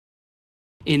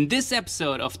In this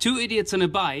episode of Two Idiots on a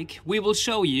Bike, we will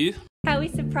show you how we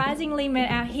surprisingly met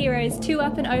our heroes Two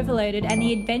Up and Overloaded and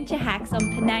the adventure hacks on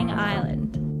Penang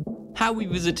Island. How we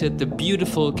visited the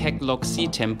beautiful Kek Lok Si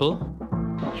temple.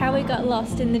 How we got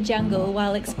lost in the jungle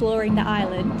while exploring the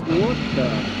island. What the?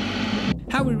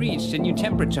 How we reached a new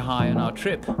temperature high on our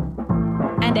trip.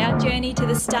 And our journey to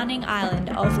the stunning island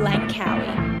of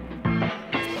Langkawi.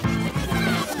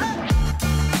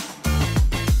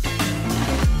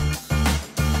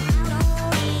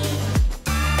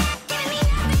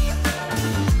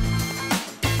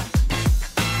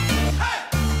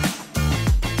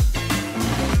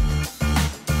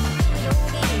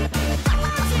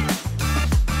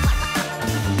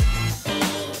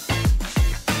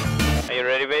 Are you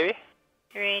ready, baby?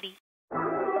 Ready.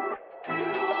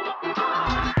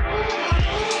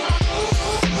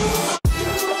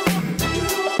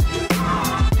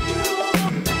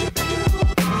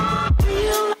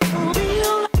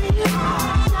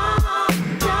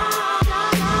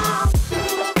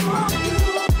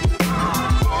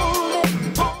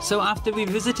 So after we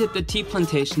visited the tea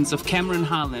plantations of Cameron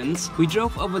Highlands, we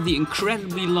drove over the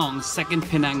incredibly long second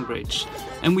Penang Bridge,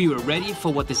 and we were ready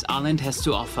for what this island has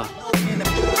to offer.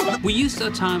 We used our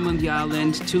time on the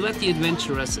island to let the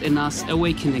adventurers in us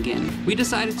awaken again. We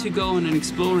decided to go on an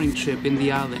exploring trip in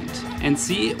the island and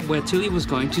see where Tilly was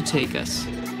going to take us.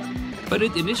 But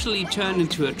it initially turned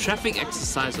into a traffic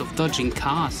exercise of dodging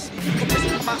cars.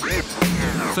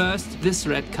 First, this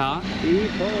red car.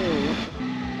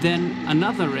 Then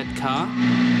another red car.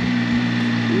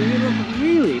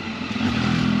 Really?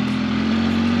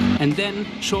 And then,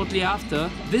 shortly after,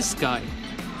 this guy.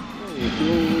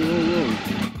 Whoa.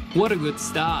 What a good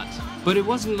start. But it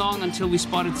wasn't long until we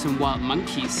spotted some wild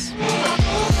monkeys.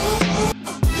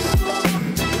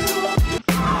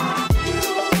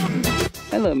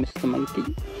 Hello, Mr.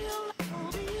 Monkey.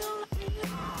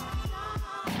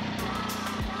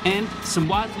 And some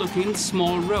wild-looking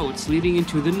small roads leading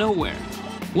into the nowhere.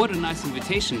 What a nice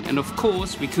invitation, and of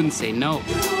course we couldn't say no.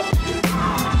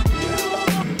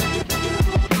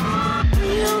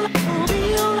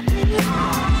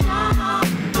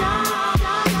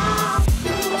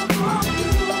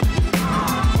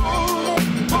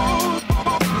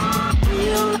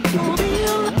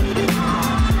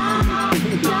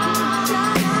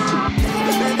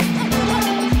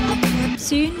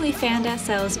 Soon we found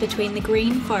ourselves between the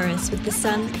green forest with the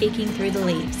sun peeking through the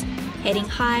leaves, heading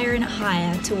higher and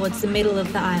higher towards the middle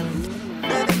of the island.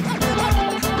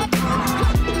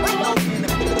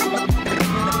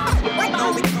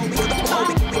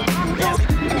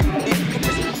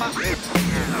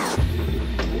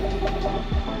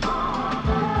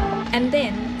 And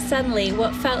then, suddenly,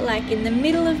 what felt like in the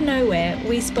middle of nowhere,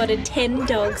 we spotted 10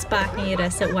 dogs barking at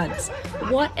us at once.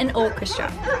 What an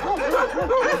orchestra!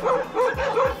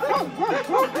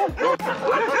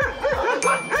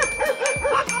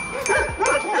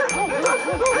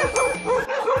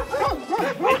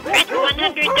 That's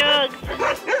 100 dogs.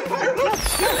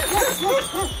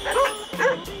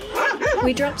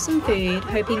 We dropped some food,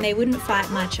 hoping they wouldn't fight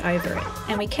much over it,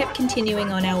 and we kept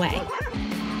continuing on our way.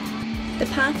 The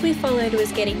path we followed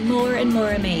was getting more and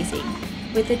more amazing,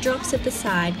 with the drops at the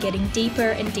side getting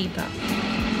deeper and deeper.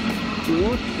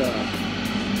 What the?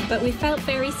 But we felt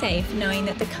very safe knowing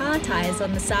that the car tyres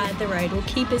on the side of the road will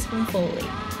keep us from falling.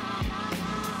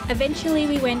 Eventually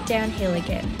we went downhill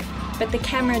again, but the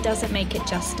camera doesn't make it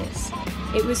justice.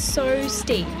 It was so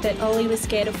steep that Ollie was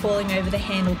scared of falling over the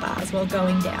handlebars while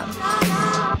going down.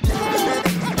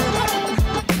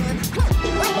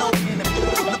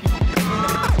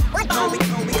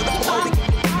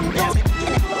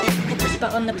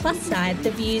 But on the plus side,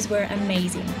 the views were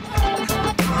amazing.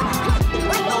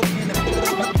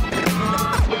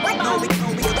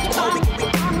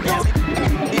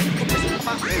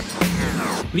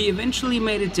 We eventually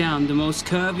made it down the most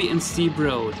curvy and steep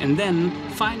road, and then,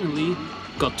 finally,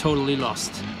 got totally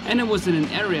lost. And it was in an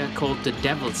area called the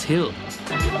Devil's Hill.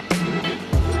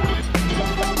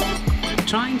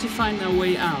 Trying to find our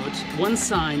way out, one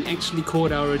sign actually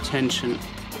caught our attention.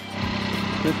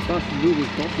 That bus really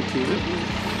complicated.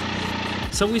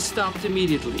 So we stopped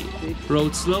immediately,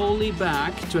 rode slowly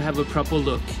back to have a proper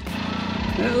look.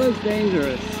 That looks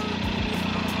dangerous.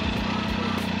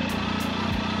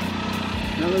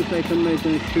 That looks like somebody's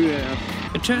gonna shoot at us.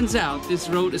 It turns out this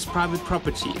road is private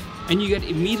property, and you get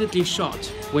immediately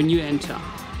shot when you enter.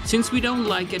 Since we don't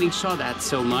like getting shot at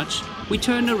so much, we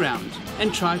turned around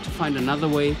and tried to find another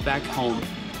way back home.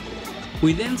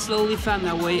 We then slowly found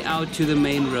our way out to the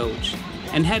main road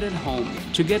and headed home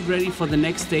to get ready for the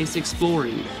next day's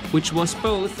exploring, which was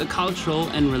both a cultural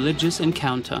and religious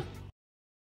encounter.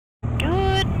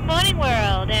 Good morning,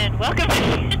 world. said, welcome.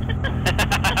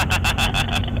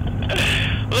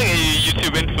 Look at you,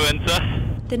 YouTube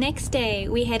influencer. The next day,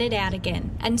 we headed out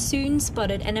again and soon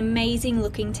spotted an amazing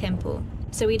looking temple,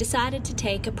 so we decided to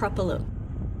take a proper look.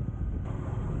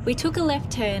 We took a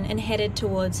left turn and headed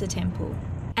towards the temple.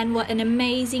 And what an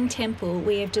amazing temple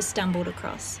we have just stumbled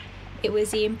across. It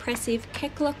was the impressive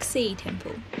Kek Lok Si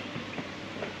temple.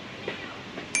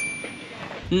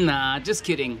 Nah, just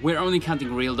kidding. We're only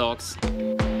counting real dogs.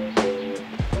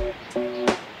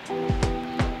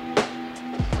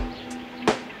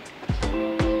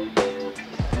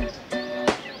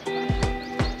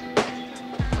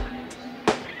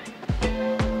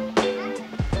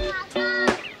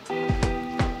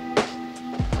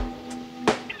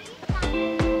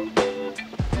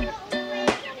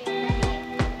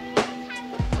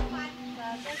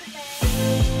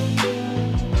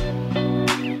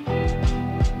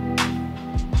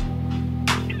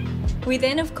 We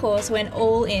then, of course, went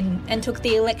all in and took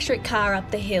the electric car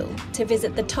up the hill to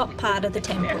visit the top part of the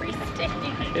temple. Very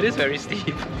steep. It is very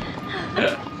steep.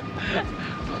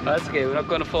 That's okay, we're not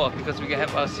gonna fall because we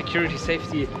have our security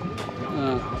safety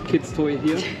Kids' toy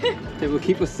here. They will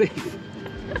keep us safe.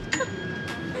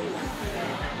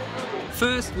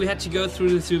 First, we had to go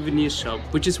through the souvenir shop,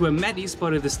 which is where Maddie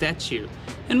spotted the statue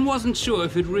and wasn't sure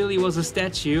if it really was a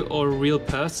statue or a real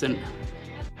person.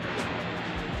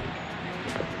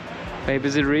 Babe,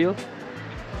 is it real?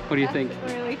 What do you think?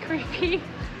 Really creepy.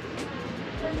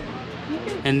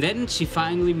 And then she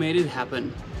finally made it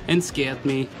happen and scared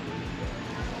me.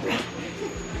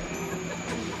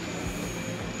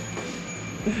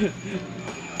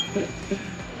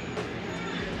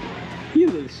 You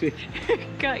little shit.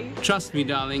 Got you. Trust me,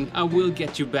 darling, I will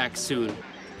get you back soon.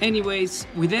 Anyways,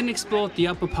 we then explored the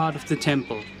upper part of the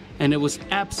temple, and it was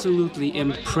absolutely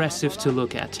impressive to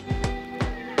look at.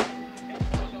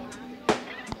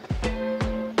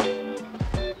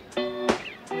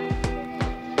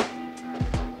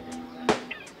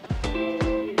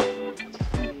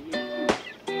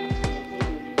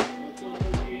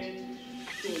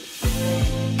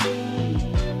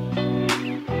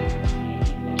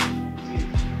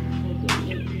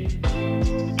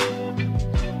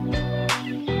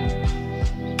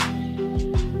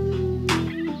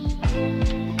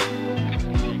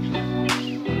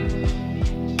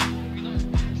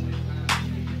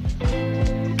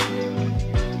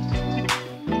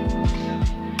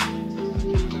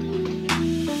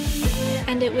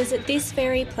 And it was at this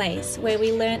very place where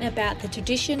we learnt about the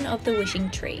tradition of the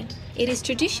wishing tree. It is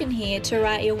tradition here to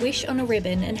write your wish on a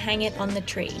ribbon and hang it on the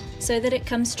tree, so that it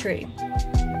comes true.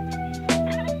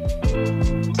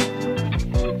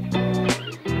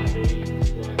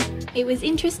 It was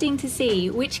interesting to see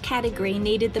which category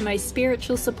needed the most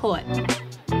spiritual support.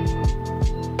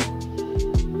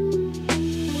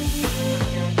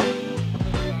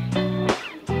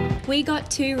 We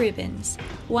got 2 ribbons,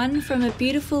 one from a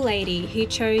beautiful lady who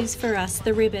chose for us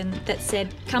the ribbon that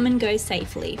said, "Come and go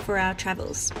safely" for our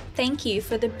travels. Thank you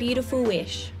for the beautiful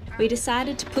wish. We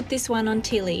decided to put this one on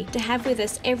Tilly to have with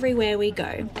us everywhere we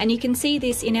go, and you can see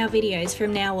this in our videos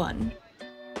from now on.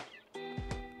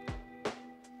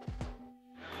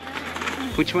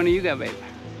 Which one do you got, babe?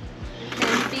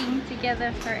 They're being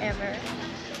together forever.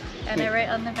 And I wrote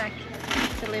on the back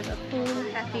to live a full,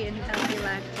 happy and healthy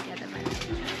life together.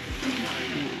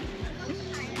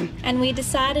 And we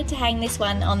decided to hang this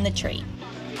one on the tree.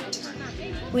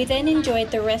 We then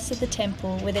enjoyed the rest of the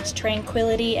temple with its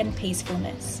tranquility and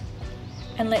peacefulness,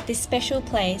 and let this special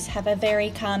place have a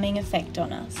very calming effect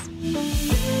on us.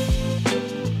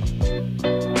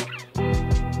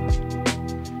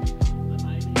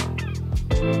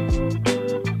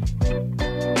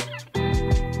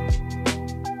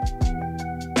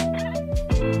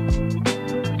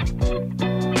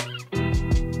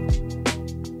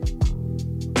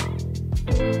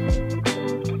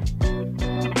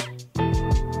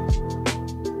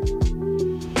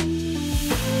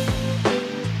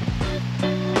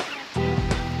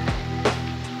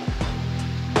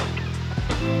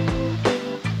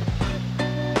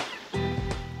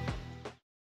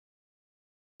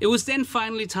 It was then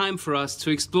finally time for us to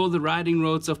explore the riding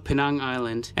roads of Penang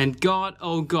Island. And God,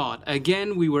 oh God,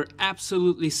 again we were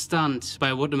absolutely stunned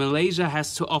by what Malaysia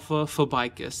has to offer for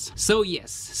bikers. So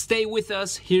yes, stay with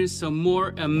us, here's some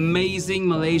more amazing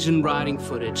Malaysian riding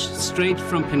footage, straight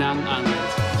from Penang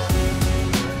Island.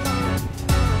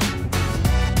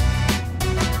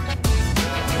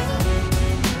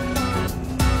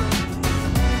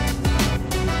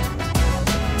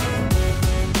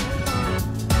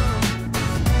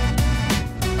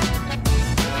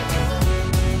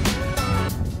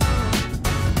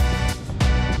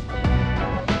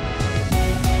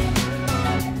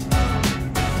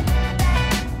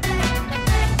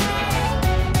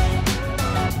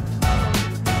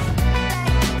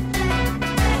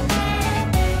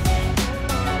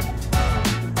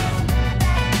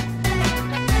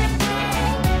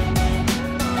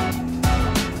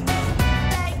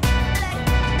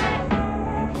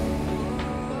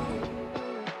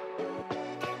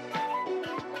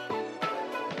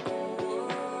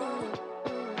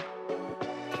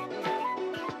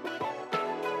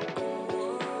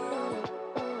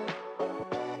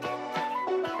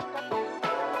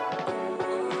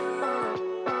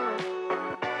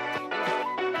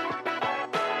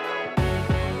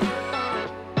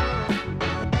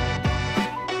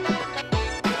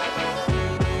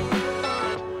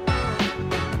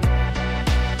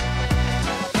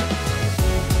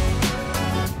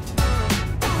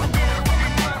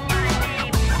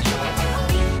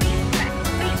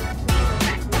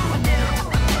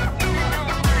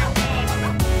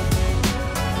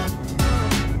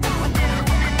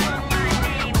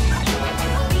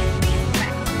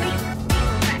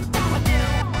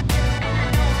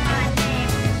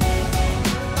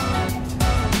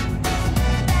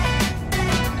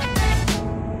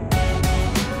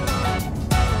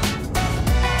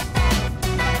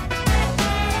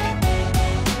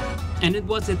 it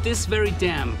was at this very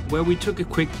dam where we took a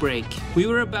quick break. We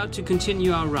were about to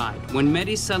continue our ride when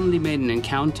Maddie suddenly made an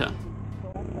encounter.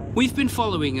 We've been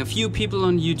following a few people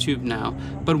on YouTube now,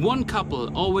 but one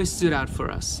couple always stood out for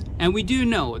us. And we do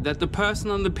know that the person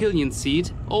on the pillion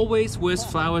seat always wears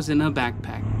flowers in her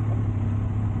backpack.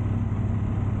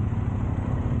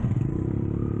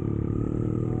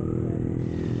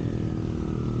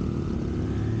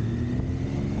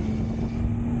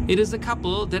 It is a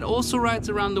couple that also rides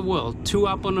around the world, 2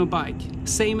 up on a bike,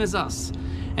 same as us,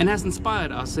 and has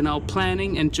inspired us in our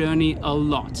planning and journey a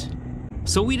lot.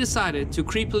 So we decided to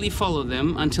creepily follow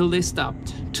them until they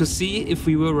stopped, to see if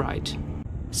we were right.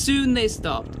 Soon they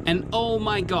stopped, and oh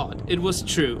my god, it was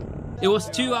true. It was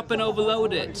 2 up and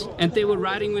overloaded, and they were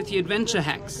riding with the Adventure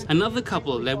Hacks, another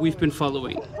couple that we've been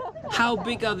following. How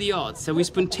big are the odds that we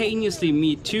spontaneously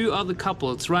meet 2 other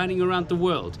couples riding around the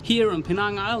world, here on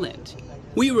Penang Island?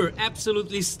 We were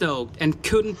absolutely stoked and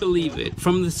couldn't believe it,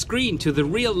 from the screen to the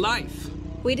real life.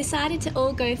 We decided to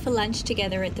all go for lunch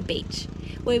together at the beach,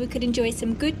 where we could enjoy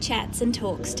some good chats and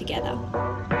talks together.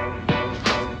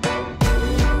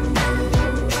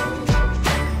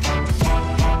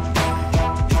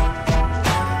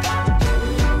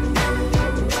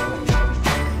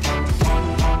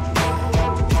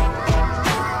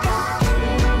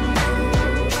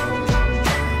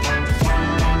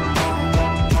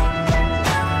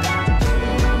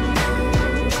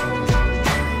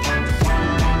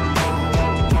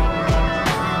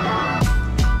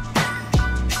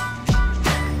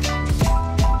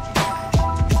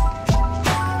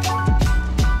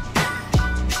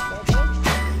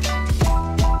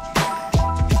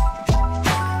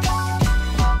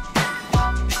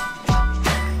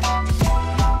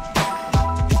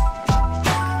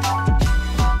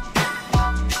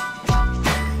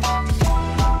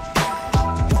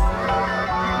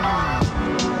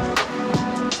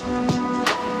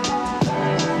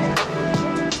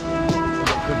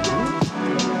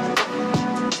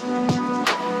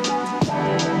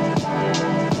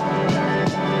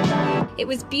 It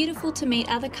was beautiful to meet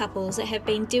other couples that have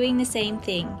been doing the same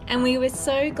thing, and we were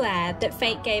so glad that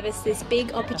fate gave us this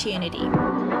big opportunity.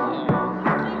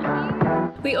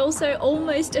 We also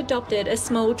almost adopted a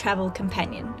small travel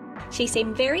companion. She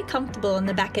seemed very comfortable on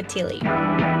the back of Tilly.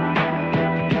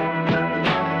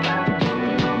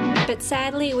 But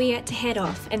sadly we had to head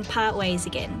off and part ways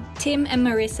again. Tim and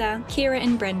Marissa, Kira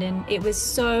and Brendan, it was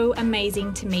so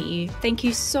amazing to meet you. Thank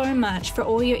you so much for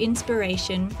all your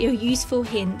inspiration, your useful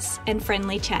hints and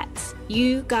friendly chats.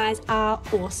 You guys are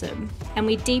awesome, and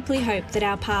we deeply hope that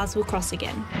our paths will cross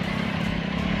again.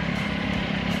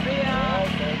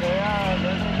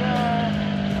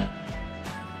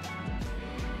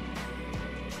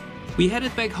 We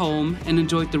headed back home and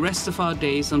enjoyed the rest of our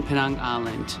days on Penang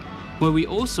Island, where we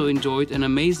also enjoyed an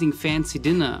amazing fancy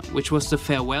dinner, which was the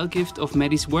farewell gift of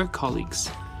Maddie's work colleagues.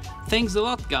 Thanks a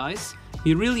lot, guys.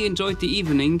 We really enjoyed the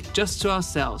evening just to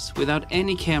ourselves, without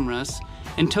any cameras,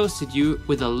 and toasted you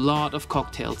with a lot of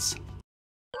cocktails.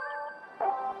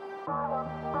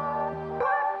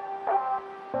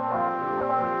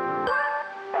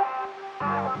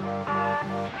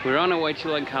 We're on our way to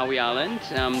Langkawi Island,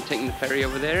 taking the ferry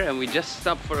over there, and we just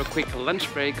stopped for a quick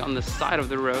lunch break on the side of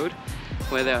the road,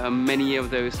 where there are many of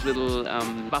those little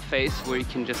buffets where you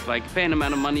can just like pay an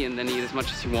amount of money and then eat as much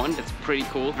as you want. It's pretty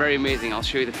cool, very amazing. I'll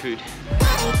show you the food.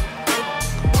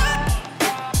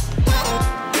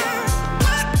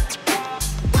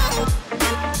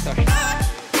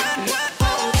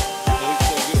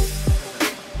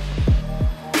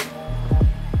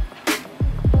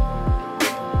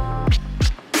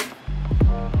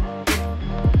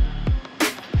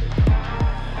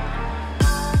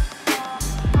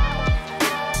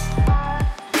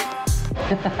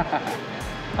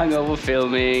 Hungover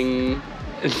filming.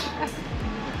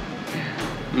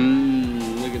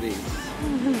 Look at these.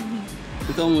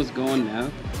 It's almost gone now.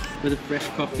 With a fresh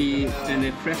coffee and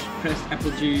a fresh pressed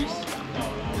apple juice.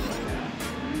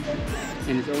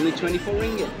 And it's only 24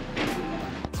 ringgit.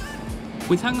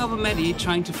 With hungover Maddie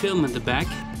trying to film at the back.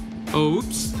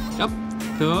 Oops. Up.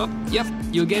 Up. Yep.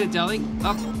 You'll get it, darling.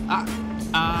 Up.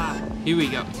 Here we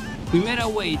go. We made our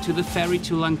way to the ferry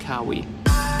to Langkawi.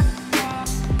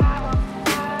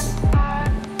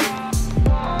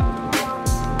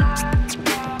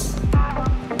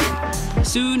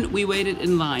 Soon we waited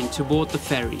in line to board the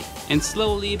ferry and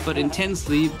slowly but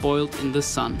intensely boiled in the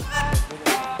sun.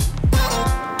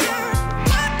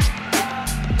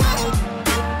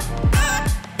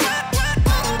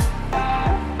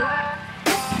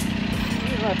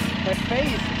 My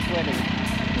face is sweating.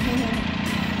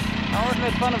 I always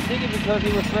made fun of Diggy because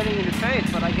he was sweating in the face,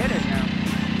 but I get it now.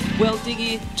 Well,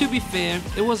 Diggy, to be fair,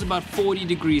 it was about 40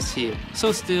 degrees here,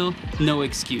 so still no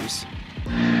excuse.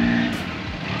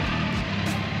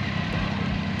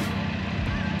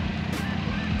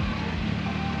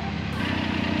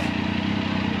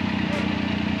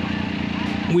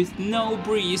 With no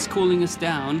breeze cooling us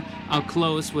down, our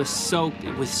clothes were soaked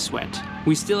with sweat.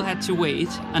 We still had to wait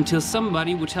until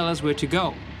somebody would tell us where to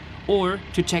go, or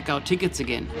to check our tickets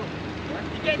again.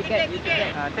 Ticket,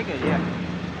 yeah.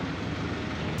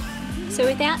 So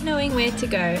without knowing where to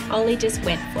go, Ollie just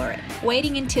went for it,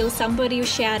 waiting until somebody was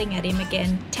shouting at him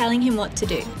again, telling him what to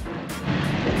do.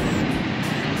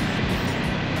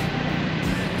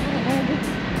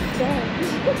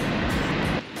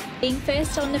 Being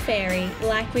first on the ferry,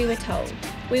 like we were told,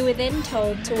 we were then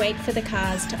told to wait for the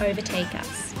cars to overtake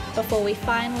us, before we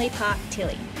finally parked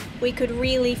Tilly. We could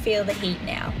really feel the heat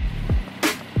now.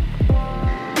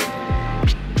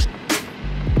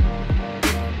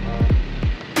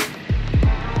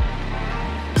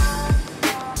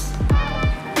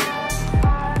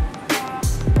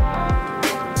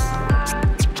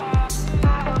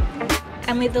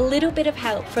 And with a little bit of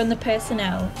help from the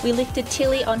personnel, we lifted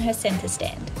Tilly on her centre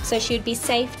stand, so she'd be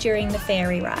safe during the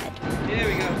ferry ride. Here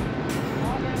we go.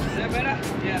 Is that better?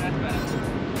 Yeah, that's better.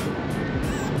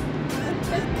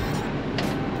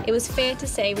 It was fair to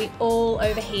say we all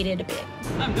overheated a bit.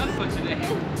 I'm done for today.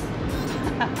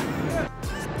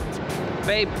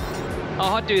 Babe, how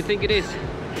hot do you think it is?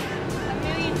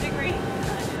 1,000,000 degrees.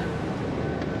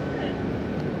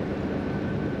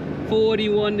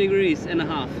 41 degrees and a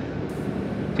half.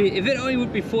 If it only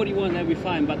would be 41, that'd be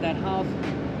fine, but that half,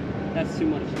 that's too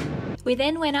much. We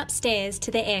then went upstairs to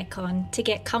the aircon to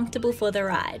get comfortable for the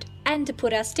ride, and to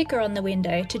put our sticker on the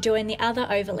window to join the other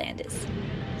overlanders.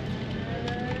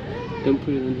 Don't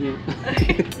put it on here.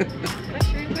 What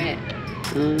should we put it?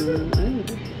 I don't know.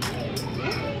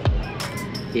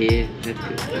 Yeah, that's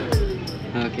good.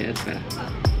 Okay, that's better.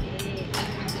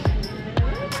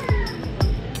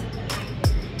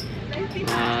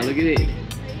 Ah, look at it.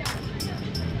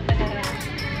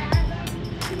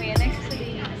 We are next to the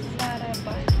Sada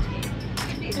bike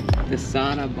team. The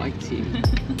Sada bike team.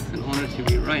 It's an honor to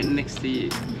be right next to you.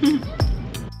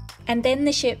 And then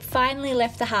the ship finally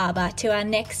left the harbour to our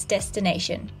next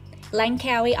destination,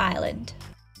 Langkawi Island.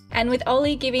 And with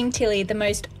Ollie giving Tilly the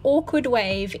most awkward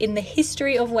wave in the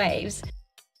history of waves,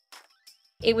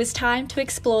 it was time to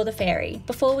explore the ferry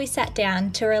before we sat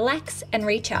down to relax and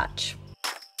recharge.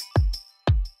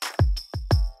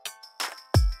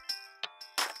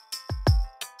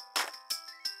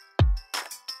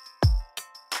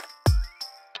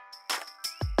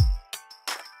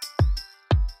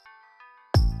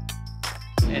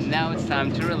 And now it's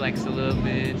time to relax a little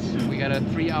bit. We got a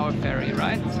 3-hour ferry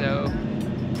ride, so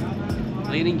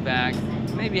leaning back,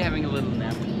 maybe having a little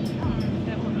nap.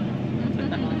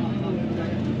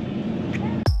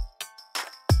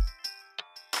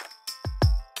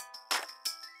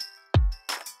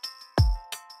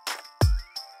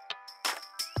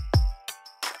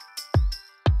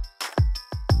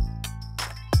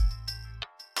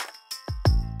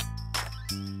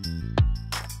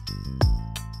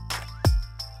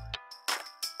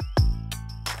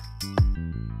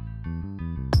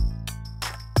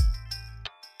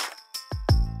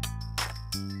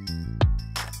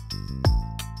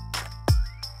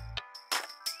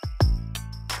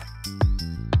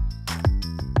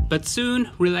 But soon,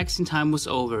 relaxing time was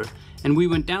over, and we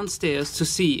went downstairs to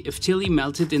see if Tilly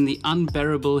melted in the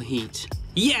unbearable heat.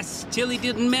 Yes, Tilly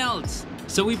didn't melt!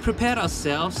 So we prepared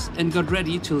ourselves and got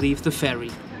ready to leave the ferry.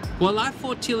 While I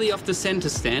fought Tilly off the center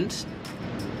stand,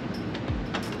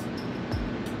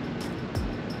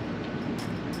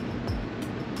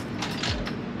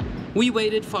 we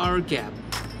waited for our gap.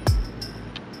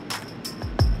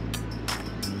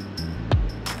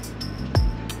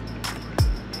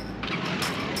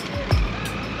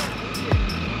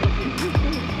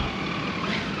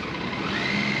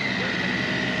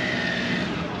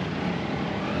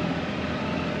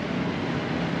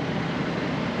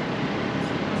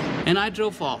 And I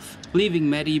drove off, leaving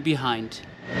Maddie behind.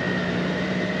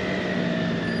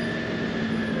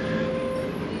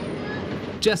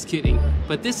 Just kidding,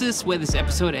 but this is where this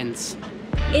episode ends.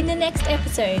 In the next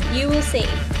episode, you will see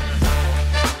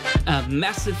A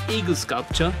massive eagle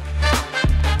sculpture,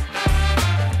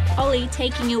 Ollie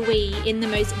taking a wee in the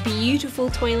most beautiful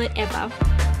toilet ever,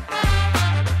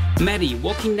 Maddie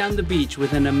walking down the beach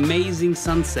with an amazing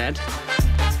sunset,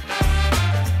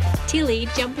 Tilly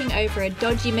jumping over a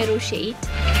dodgy metal sheet,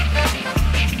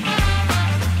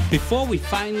 before we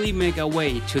finally make our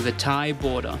way to the Thai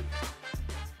border.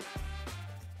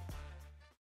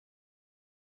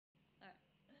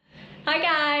 Hi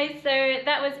guys!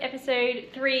 that was episode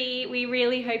 3. We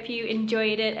really hope you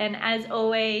enjoyed it, and as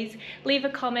always, leave a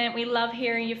comment. We love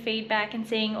hearing your feedback and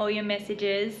seeing all your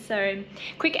messages. So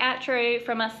quick outro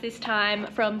from us this time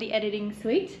from the editing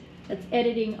suite. That's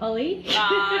editing Ollie.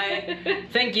 Hi.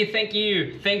 Thank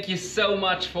you so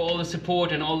much for all the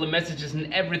support and all the messages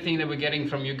and everything that we're getting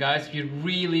from you guys. We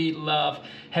really love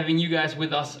having you guys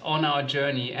with us on our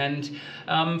journey. And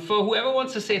for whoever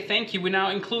wants to say thank you, we now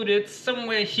included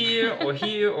somewhere here,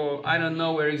 or I don't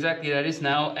know where exactly that is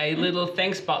now, a little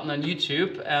thanks button on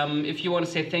YouTube. If you want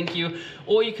to say thank you,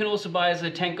 or you can also buy us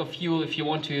a tank of fuel if you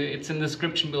want to. It's in the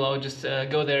description below. Just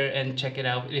go there and check it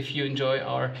out if you enjoy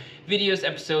our videos,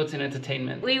 episodes and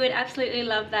entertainment. We would absolutely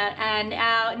love that, and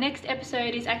our next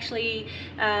episode is actually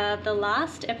the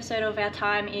last episode of our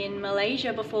time in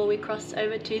Malaysia before we cross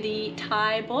over to the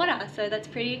Thai border, so that's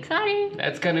pretty exciting.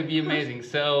 That's gonna be amazing.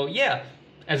 So yeah,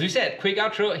 as we said, quick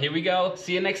outro, here we go.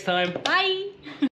 See you next time. Bye.